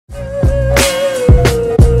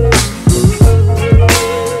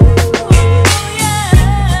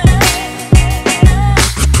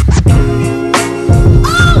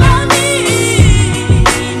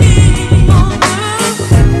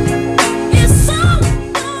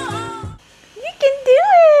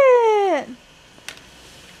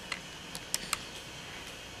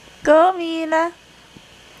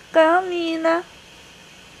Go, Mila.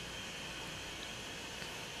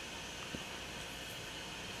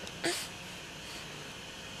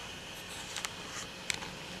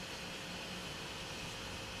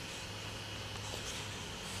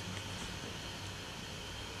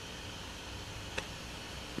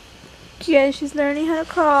 Yeah, she's learning how to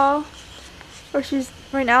crawl. Or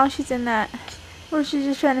right now she's in that, where she's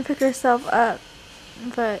just trying to pick herself up.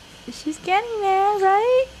 But she's getting there,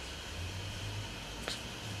 right?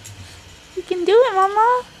 You can do it,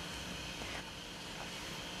 Mama.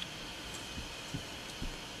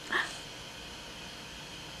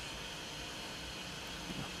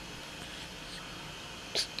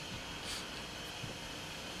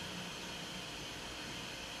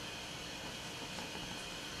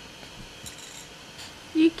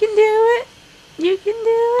 You can do it. You can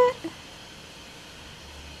do it.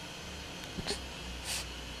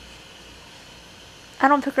 I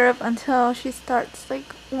don't pick her up until she starts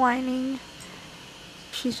like whining.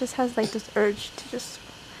 She just has like this urge to just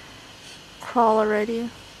crawl already.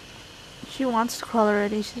 She wants to crawl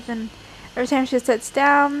already. Every time she sits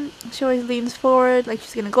down, she always leans forward like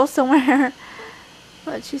she's gonna go somewhere.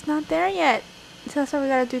 But she's not there yet. So that's why we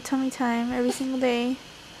gotta do tummy time every single day.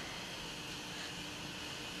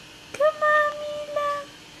 Come on, Mila.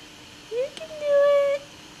 You can do it.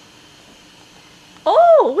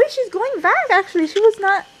 Oh, wait, she's going back actually. She was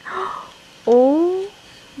not. Oh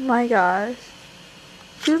my gosh.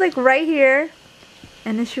 She was like right here.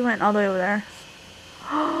 And then she went all the way over there.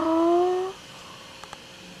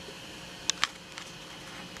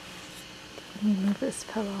 Let me move this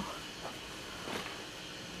pillow.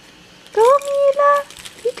 Go, Mila.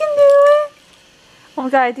 You can do it. Oh my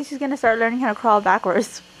god, I think she's gonna start learning how to crawl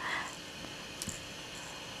backwards.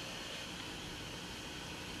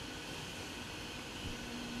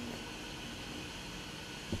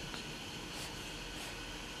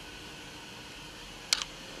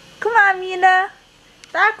 Come on, Mila.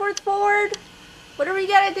 Backwards, forward. What do we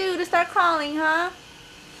gotta do to start crawling, huh?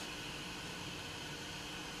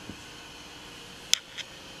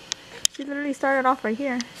 She literally started off right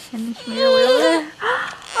here. And then she made her way over there.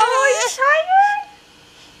 Oh, are you tired?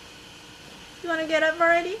 You wanna get up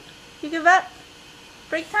already? You give up?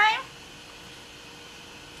 Break time?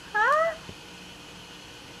 Huh?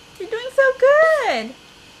 You're doing so good.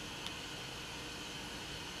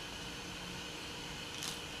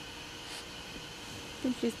 I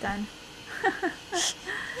think she's done.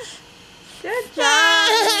 Good job,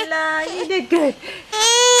 Mila. You did good.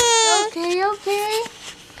 Okay, okay.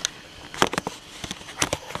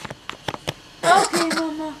 Okay,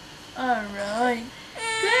 Mama. Alright.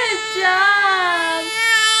 Good job.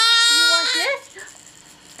 You want this?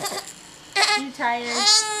 You tired?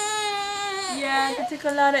 Yeah, that took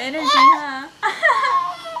a lot of energy, huh?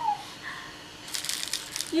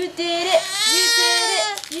 You did it. You did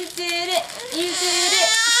it. You did it. You did it.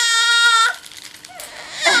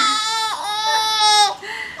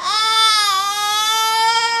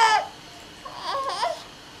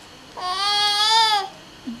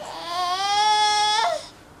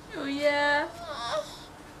 Oh yeah.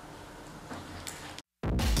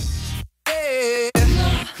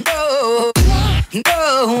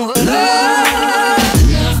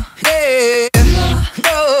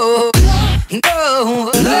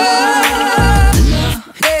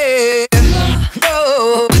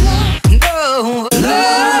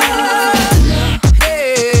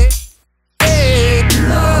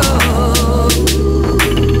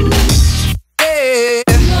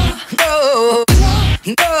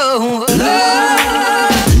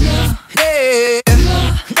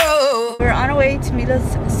 We're on our way to Mila's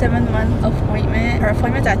 7-month appointment. Her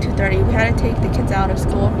appointment's at 2:30. We had to take the kids out of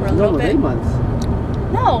school for a little bit. 8 months.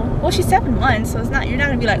 No, well she's 7 months, so it's not. You're not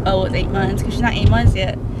gonna be like, oh, it's 8 months, because she's not 8 months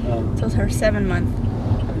yet. So it's her 7 month,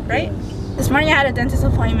 right? This morning I had a dentist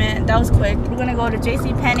appointment. That was quick. We're gonna go to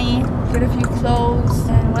JCPenney, get a few clothes,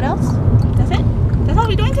 and what else? That's it. That's all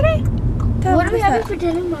we're doing today. What are we having for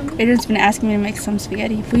dinner, Mom? Adrian's been asking me to make some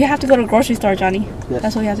spaghetti. We have to go to the grocery store, Johnny. Yes.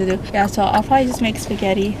 That's what we have to do. Yeah, so I'll probably just make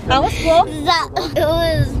spaghetti. How was school? It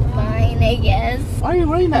was fine, I guess. Why are you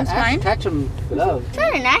wearing that That's fine. Ash Ketchum glove? It's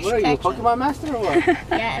not an Ash What are you, a Ketchum. Pokemon master or what?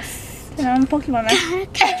 Yes. And I'm Pokemon man.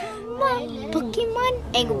 Pokemon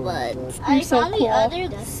Eggbuds. You're so cool.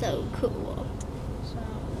 That's so cool.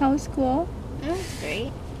 How was school? It was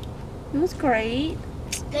great. It was great.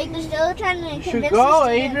 Like, they're still trying to You convince should the go,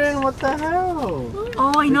 students. Adrian. What the hell?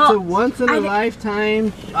 Oh, I It's a know. once in a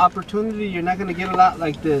lifetime opportunity. You're not gonna get a lot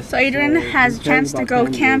like this. So Adrian has a chance to go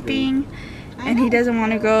camping, and he doesn't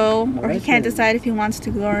want to go, or he can't decide if he wants to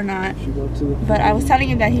go or not. You should go to the But I was telling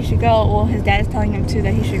him that he should go. Well, his dad is telling him too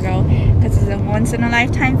that he should go, because this is a once in a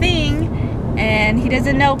lifetime thing, and he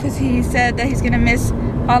doesn't know because he said that he's gonna miss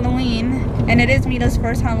Halloween, and it is Mila's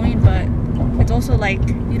first Halloween, but it's also like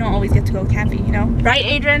you don't always get to go camping, you know? Right,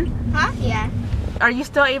 Adrian? Huh? Yeah. Are you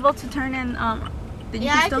still able to turn in? Did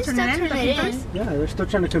you still turn it in? The papers? Yeah, they're still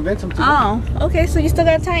trying to convince him to. Oh, okay. So you still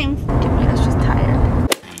got time. Mila's just tired.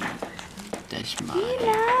 That's mine.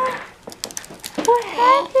 Mila, what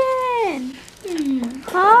happened?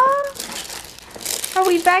 Huh? Are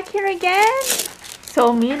we back here again?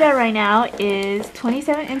 So Mila right now is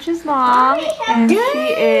 27 inches long, and she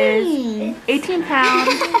is 18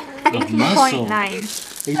 pounds, 18.9.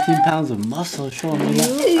 18 pounds of muscle. Show me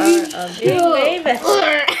that. You are a big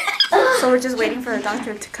baby. So we're just waiting for a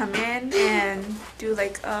doctor to come in and do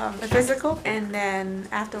like a physical, and then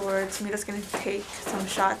afterwards Mila's gonna take some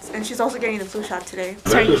shots, and she's also getting the flu shot today.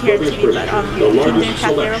 Sorry you hear TV, but we came to the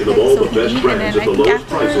cafe real quick so we can eat, and then I think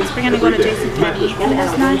afterwards we're gonna go to JCPenney.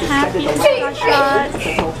 Mila's not happy with the shots.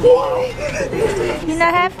 You're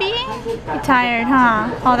not happy? You're tired,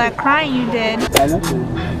 huh? All that crying you did.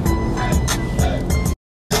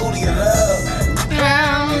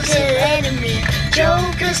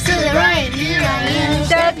 Jokers to the right, here I am,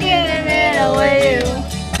 stuck in the middle with you.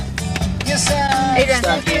 Yes, I'm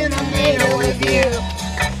stuck in the middle with you.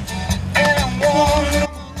 And I'm warm.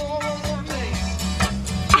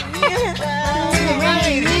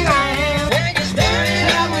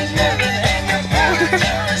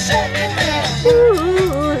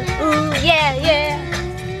 Yeah, yeah.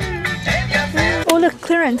 Oh look,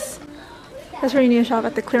 clearance. That's where you need to shop,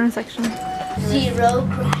 at the clearance section. Zero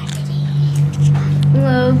gravity.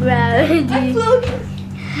 Low gravity. I'm floating.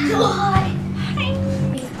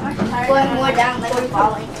 Going more down like we're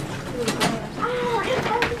falling.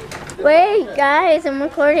 Wait, guys, I'm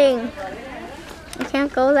recording. I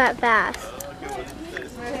can't go that fast.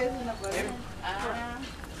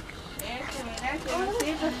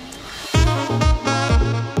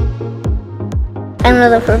 I know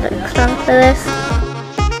the perfect song for this.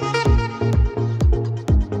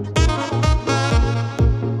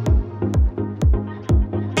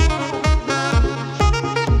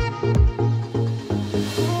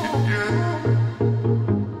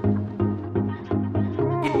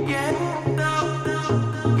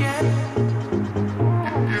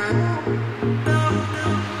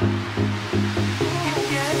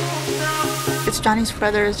 It's Johnny's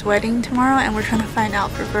brother's wedding tomorrow, and we're trying to find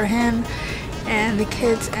outfit for him and the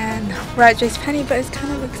kids, and we're at JCPenney, but it's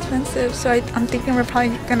kind of expensive, so I'm thinking we're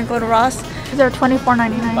probably gonna go to Ross. These are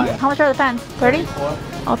 $24.99. How much are the pants? 30?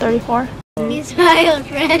 Oh, 34. You smiled,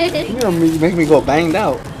 friend. You're gonna make me go banged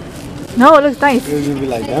out. No, it looks nice. You're gonna be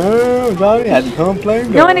like, damn, Johnny had to come play.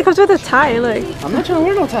 No, and it comes with a tie, look. I'm not trying to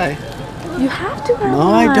wear no tie. You have to wear No,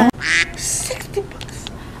 one. I don't. 60 bucks.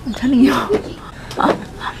 I'm telling you.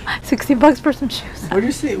 60 bucks for some shoes. What do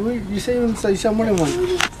you say? You say you saw more than one.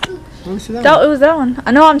 Let me see that It one. was that one.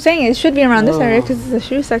 I know I'm saying it should be around this area because it's a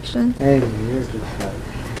shoe section. Hey, you're good.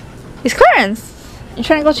 It's clearance. You're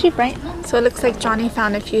trying to go cheap, right? So it looks like Johnny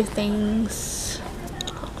found a few things.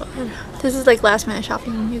 Oh God. This is like last minute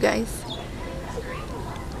shopping, you guys.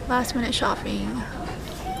 Last minute shopping.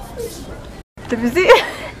 Did you see?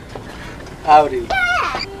 Howdy.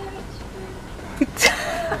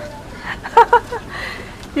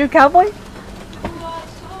 You're a cowboy?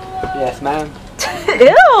 Yes, ma'am.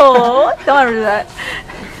 Ew! Don't ever do that.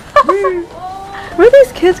 Where do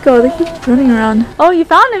these kids go? They keep running around. Oh, you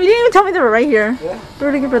found them? You didn't even tell me they were right here. Yeah.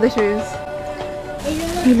 We're looking for the shoes.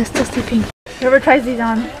 Mila's still sleeping. Whoever tries these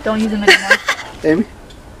on, don't use them anymore. Amy?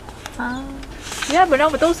 Yeah, but no,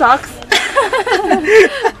 but those socks.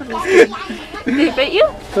 Do they fit you?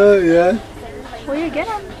 Yeah. Well, you get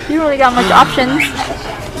them. You don't really got much options.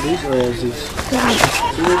 These or is these?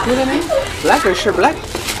 Black or sure black?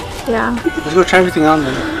 Yeah. Let's go try everything on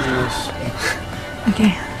then. Yes.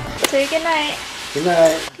 Okay. Say good night. Good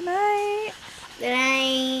night. Good night. Good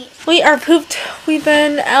night. We are pooped. We've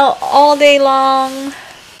been out all day long.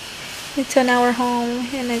 It's an hour home,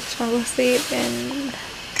 and I just want to go sleep, and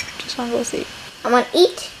just want to go sleep. I'm gonna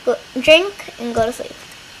eat, drink, and go to sleep.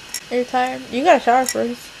 Are you tired? You gotta shower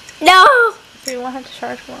first. No! So you won't have to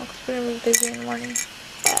shower tomorrow because we're gonna be busy in the morning.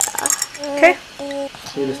 Okay.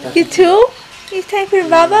 You too? You time for your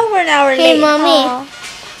baba? We're an hour late. Hey, Mommy. Aw.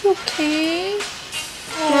 Okay.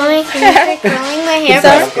 Mommy, can you start curling my hair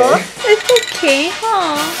Sorry? for school? It's okay,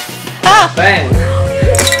 huh? Ah! Bang!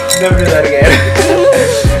 Never do that again.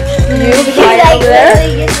 You tired over there?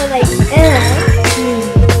 Literally just